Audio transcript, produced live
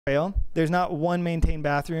trail. There's not one maintained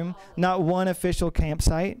bathroom, not one official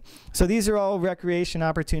campsite. So these are all recreation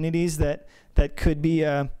opportunities that could be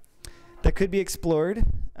explored.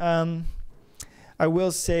 I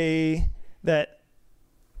will say that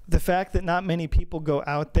the fact that not many people go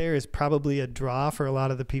out there is probably a draw for a lot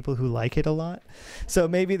of the people who like it a lot. So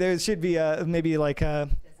maybe there should be maybe like a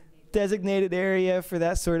designated area for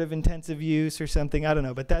that sort of intensive use or something. I don't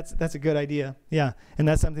know, but that's a good idea. Yeah, and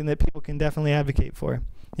that's something that people can definitely advocate for.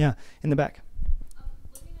 Yeah, in the back.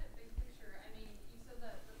 Looking at big picture, I mean, you said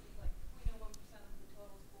that this is like 0.01% of the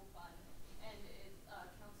total school fund, and it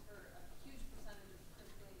accounts for a huge percentage of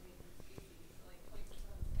critically endangered species, so like 20%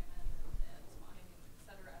 of salmon and swine,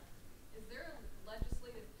 etc. Is there a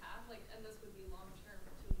legislative path, like, and this would be long-term,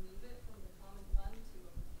 to move it from the common fund to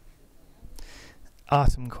a land?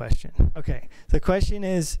 Awesome question. Okay, the question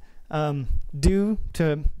is, due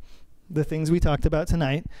to the things we talked about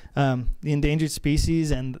tonight, the endangered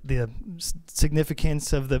species and the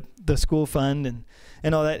significance of the school fund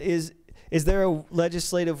and all that, is there a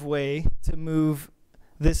legislative way to move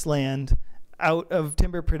this land out of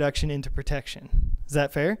timber production into protection? Is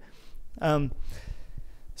that fair?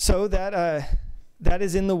 So that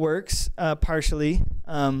is in the works, partially.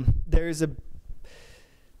 There's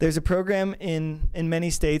a program in many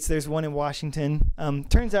states. There's one in Washington.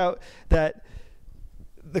 Turns out that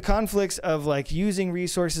the conflicts of like using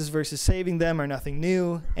resources versus saving them are nothing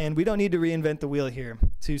new, and we don't need to reinvent the wheel here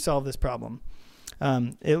to solve this problem,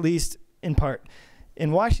 at least in part.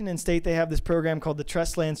 In Washington State, they have this program called the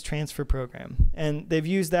Trust Lands Transfer Program, and they've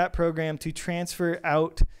used that program to transfer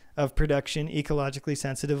out of production ecologically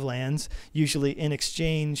sensitive lands, usually in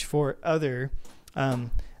exchange for other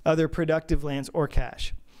productive lands or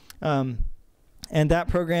cash. And that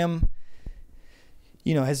program,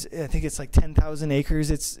 you know, has, I think it's like 10,000 acres.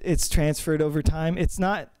 It's transferred over time.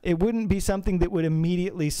 It wouldn't be something that would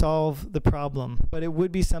immediately solve the problem, but it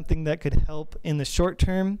would be something that could help in the short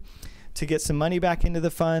term to get some money back into the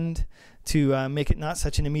fund, to make it not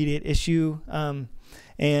such an immediate issue.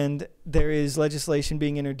 And there is legislation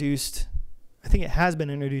being introduced. I think it has been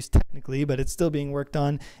introduced technically, but it's still being worked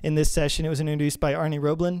on in this session. It was introduced by Arnie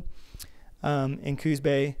Roblin in Coos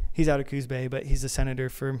Bay. He's out of Coos Bay, but he's a senator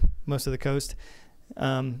for most of the coast.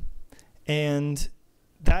 And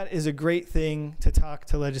that is a great thing to talk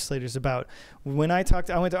to legislators about. When I went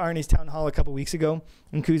to Arnie's town hall a couple weeks ago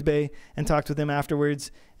in Coos Bay and talked with him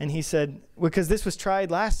afterwards, and he said, because this was tried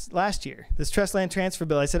last year, this trust land transfer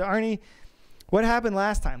bill, I said, Arnie, what happened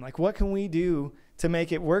last time? Like, what can we do to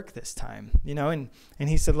make it work this time? You know, and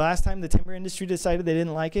he said last time the timber industry decided they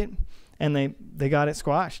didn't like it, and they got it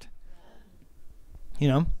squashed. You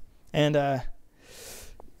know, and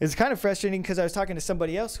it's kind of frustrating because I was talking to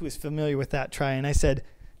somebody else who was familiar with that try, and I said,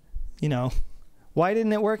 you know, why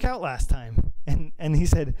didn't it work out last time? And he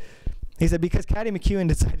said because Katty McEwen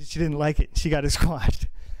decided she didn't like it, she got it squashed.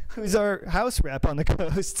 Who's our house rep on the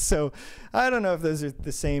coast? So I don't know if those are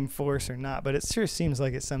the same force or not, but it sure seems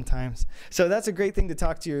like it sometimes. So that's a great thing to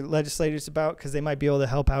talk to your legislators about, because they might be able to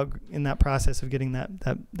help out in that process of getting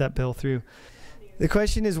that bill through. The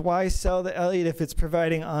question is, why sell the Elliott if it's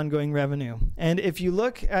providing ongoing revenue? And if you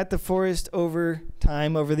look at the forest over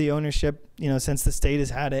time, over the ownership, you know, since the state has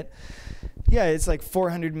had it, yeah, it's like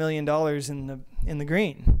 $400 million in the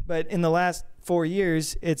green. But in the last 4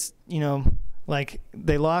 years, it's, you know, like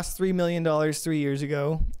they lost $3 million 3 years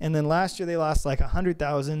ago, and then last year they lost like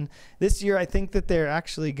 100,000. This year, I think that they're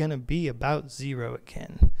actually going to be about zero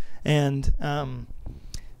again. And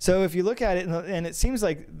so if you look at it, and it seems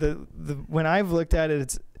like when I've looked at it,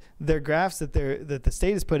 it's their graphs that the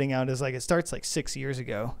state is putting out is like, it starts like 6 years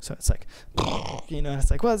ago. So it's like, you know, it's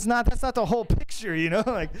like, well, that's not the whole picture, you know,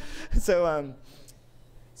 like, so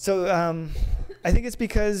I think it's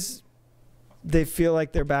because they feel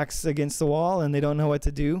like their back's against the wall and they don't know what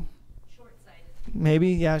to do. Short-sighted. Maybe,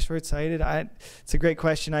 yeah, short-sighted. It's a great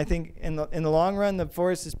question. I think in the long run, the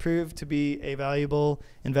forest has proved to be a valuable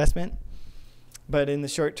investment. But in the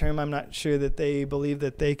short term, I'm not sure that they believe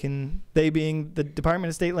that they being the Department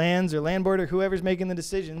of State Lands or Land Board or whoever's making the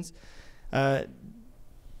decisions,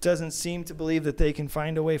 doesn't seem to believe that they can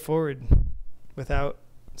find a way forward without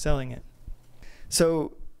selling it.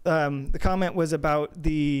 So the comment was about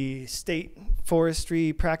the state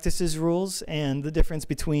forestry practices rules and the difference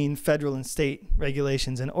between federal and state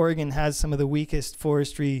regulations. And Oregon has some of the weakest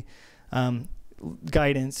forestry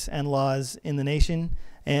guidance and laws in the nation.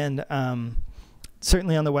 And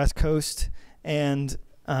certainly on the West Coast, and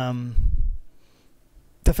the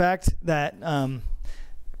fact that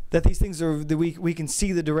that these things are, that we can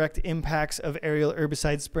see the direct impacts of aerial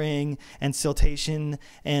herbicide spraying and siltation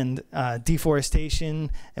and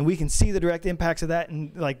deforestation, and we can see the direct impacts of that,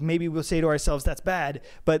 and like maybe we'll say to ourselves that's bad,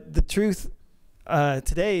 but the truth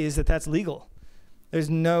today is that that's legal. There's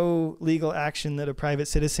no legal action that a private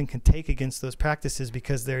citizen can take against those practices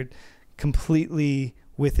because they're completely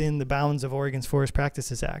within the bounds of Oregon's Forest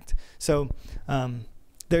Practices Act. So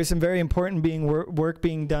there's some very important work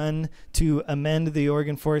being done to amend the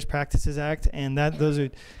Oregon Forest Practices Act, and I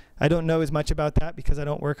don't know as much about that because I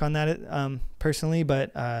don't work on that personally,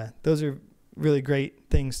 but those are really great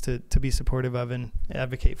things to be supportive of and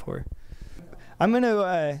advocate for. I'm going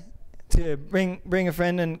to bring a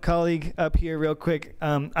friend and colleague up here real quick.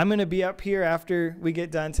 I'm going to be up here after we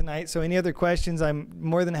get done tonight, so any other questions I'm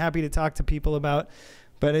more than happy to talk to people about.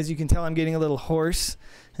 But as you can tell, I'm getting a little hoarse,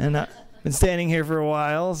 and I've been standing here for a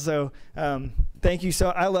while. So thank you.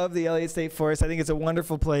 I love the Elliott State Forest. I think it's a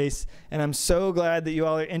wonderful place, and I'm so glad that you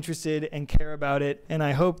all are interested and care about it. And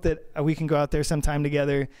I hope that we can go out there sometime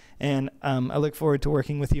together, and I look forward to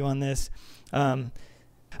working with you on this.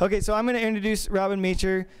 Okay, so I'm going to introduce Robin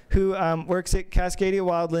Meacher, who works at Cascadia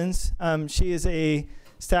Wildlands. She is a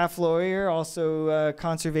staff lawyer, also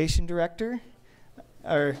conservation director.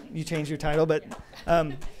 Or you changed your title, but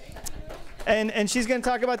and she's going to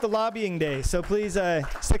talk about the lobbying day. So please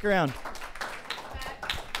stick around.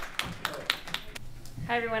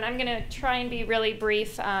 Hi everyone. I'm going to try and be really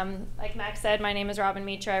brief. Like Max said, my name is Robin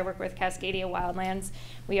Meacher. I work with Cascadia Wildlands.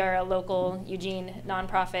 We are a local Eugene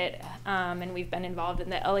nonprofit, and we've been involved in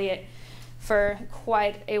the Elliott for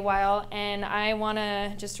quite a while. And I want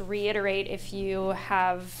to just reiterate, if you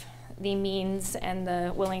have the means and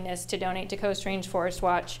the willingness to donate to Coast Range Forest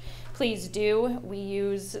Watch, please do. We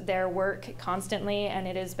use their work constantly, and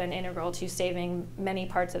it has been integral to saving many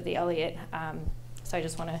parts of the Elliott. So I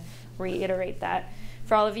just want to reiterate that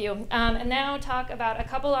for all of you. And now talk about a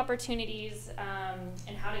couple opportunities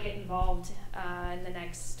and how to get involved in the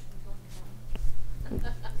next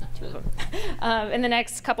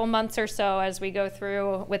couple months or so as we go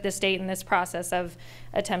through with the state in this process of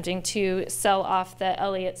attempting to sell off the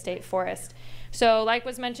Elliott State Forest. So like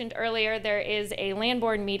was mentioned earlier, there is a land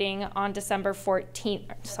board meeting on February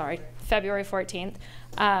 14th,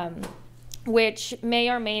 which may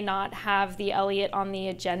or may not have the Elliott on the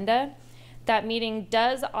agenda. That meeting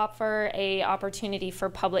does offer an opportunity for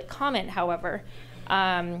public comment, however.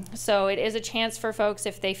 So it is a chance for folks,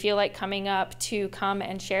 if they feel like coming up, to come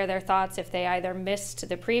and share their thoughts if they either missed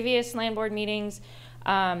the previous land board meetings.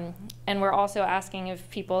 And we're also asking if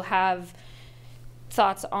people have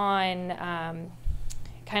thoughts on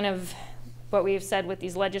kind of what we've said with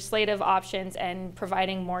these legislative options and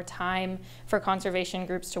providing more time for conservation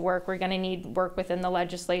groups to work. We're going to need work within the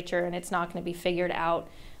legislature, and it's not going to be figured out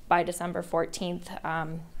by December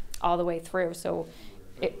 14th all the way through. So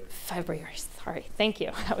February, sorry, thank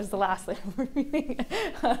you. That was the last meeting.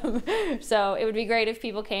 So it would be great if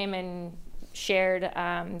people came and shared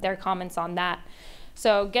their comments on that.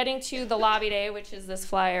 So getting to the lobby day, which is this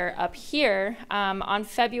flyer up here, on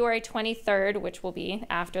February 23rd, which will be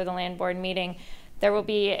after the land board meeting, there will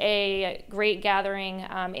be a great gathering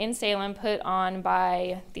in Salem put on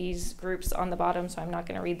by these groups on the bottom, so I'm not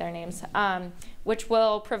going to read their names, which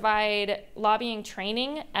will provide lobbying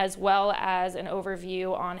training as well as an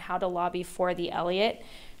overview on how to lobby for the Elliott.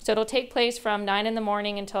 So it'll take place from 9 in the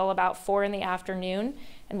morning until about 4 in the afternoon.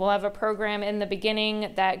 And we'll have a program in the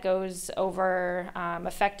beginning that goes over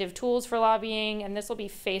effective tools for lobbying. And this will be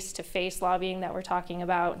face-to-face lobbying that we're talking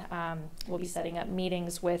about. We'll be setting up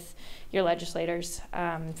meetings with your legislators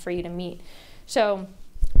for you to meet. So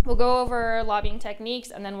we'll go over lobbying techniques,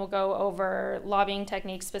 and then we'll go over lobbying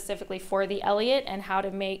techniques specifically for the Elliott and how to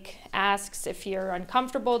make asks if you're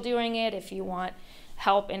uncomfortable doing it, if you want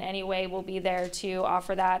help in any way, we'll be there to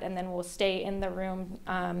offer that, and then we'll stay in the room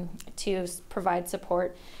to provide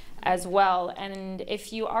support as well. And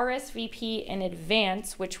if you RSVP in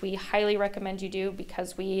advance, which we highly recommend you do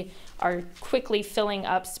because we are quickly filling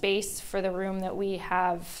up space for the room that we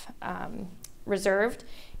have reserved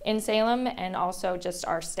in Salem, and also just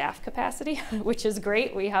our staff capacity, which is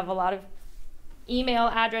great. We have a lot of email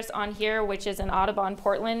address on here, which is an Audubon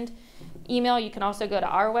Portland email. You can also go to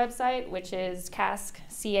our website, which is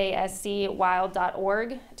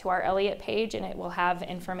cascwild.org, to our Elliott page, and it will have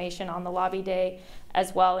information on the lobby day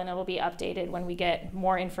as well, and it'll be updated when we get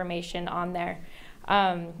more information on there.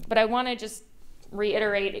 But I want to just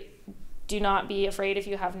reiterate, do not be afraid if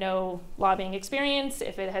you have no lobbying experience.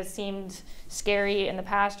 If it has seemed scary in the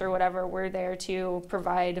past or whatever, we're there to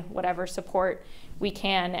provide whatever support we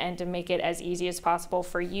can and to make it as easy as possible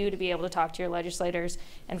for you to be able to talk to your legislators,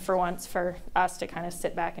 and for once for us to kind of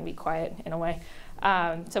sit back and be quiet in a way.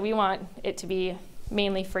 So we want it to be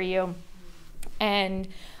mainly for you. And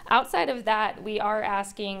outside of that, we are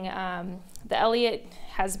asking, the Elliott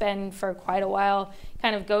has been for quite a while,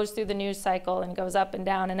 kind of goes through the news cycle and goes up and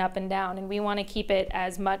down and up and down, and we want to keep it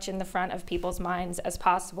as much in the front of people's minds as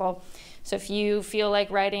possible. So if you feel like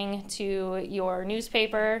writing to your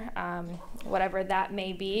newspaper, whatever that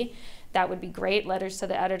may be, that would be great. Letters to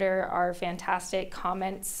the editor are fantastic.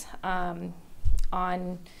 Comments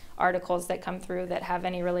on articles that come through that have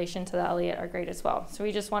any relation to the Elliott are great as well. So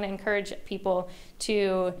we just want to encourage people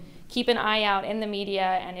to keep an eye out in the media,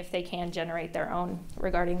 and if they can, generate their own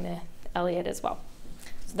regarding the Elliott as well.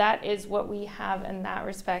 So that is what we have in that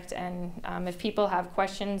respect, and if people have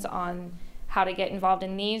questions on how to get involved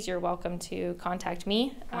in these, you're welcome to contact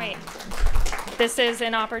me. This is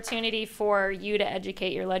an opportunity for you to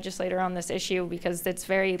educate your legislator on this issue, because it's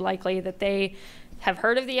very likely that they have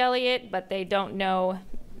heard of the Elliott, but they don't know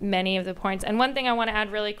many of the points. And one thing I want to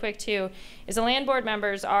add really quick too is the land board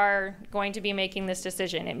members are going to be making this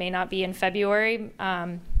decision. It may not be in February,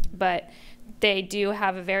 but they do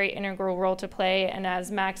have a very integral role to play. And as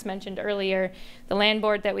Max mentioned earlier, the land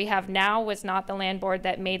board that we have now was not the land board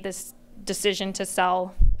that made this decision to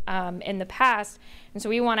sell in the past. And so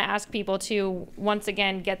we want to ask people to, once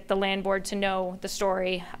again, get the land board to know the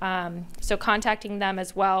story. So contacting them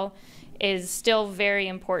as well is still very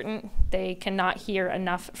important. They cannot hear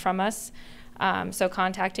enough from us. So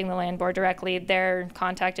contacting the land board directly, their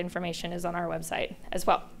contact information is on our website as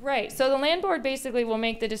well. Right, so the land board basically will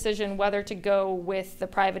make the decision whether to go with the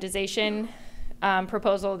privatization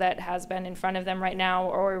proposal that has been in front of them right now,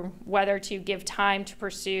 or whether to give time to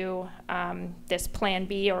pursue this Plan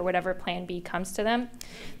B or whatever Plan B comes to them.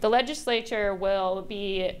 The legislature will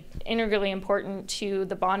be integrally important to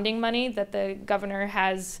the bonding money that the governor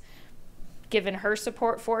has given her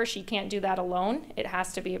support for. She can't do that alone. It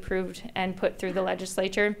has to be approved and put through the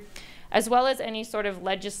legislature, as well as any sort of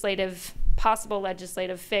possible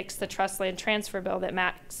legislative fix. The trust land transfer bill that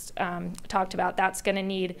Max talked about, that's going to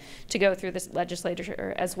need to go through this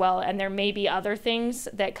legislature as well. And there may be other things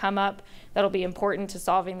that come up that'll be important to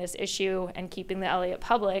solving this issue and keeping the Elliott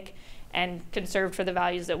public and conserved for the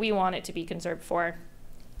values that we want it to be conserved for,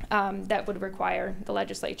 that would require the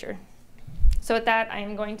legislature. So with that,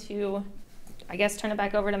 I'm going to, I guess, turn it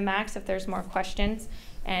back over to Max if there's more questions,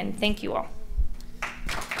 and thank you all.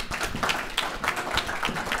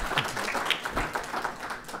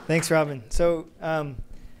 Thanks, Robin. So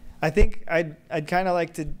I think I'd kind of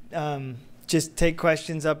like to just take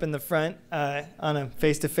questions up in the front on a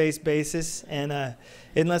face-to-face basis, and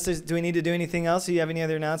unless do we need to do anything else? Do you have any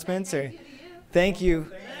other announcements? Or thank you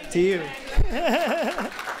to you.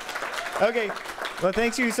 Okay. Well,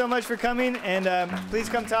 thank you so much for coming, and please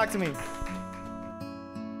come talk to me.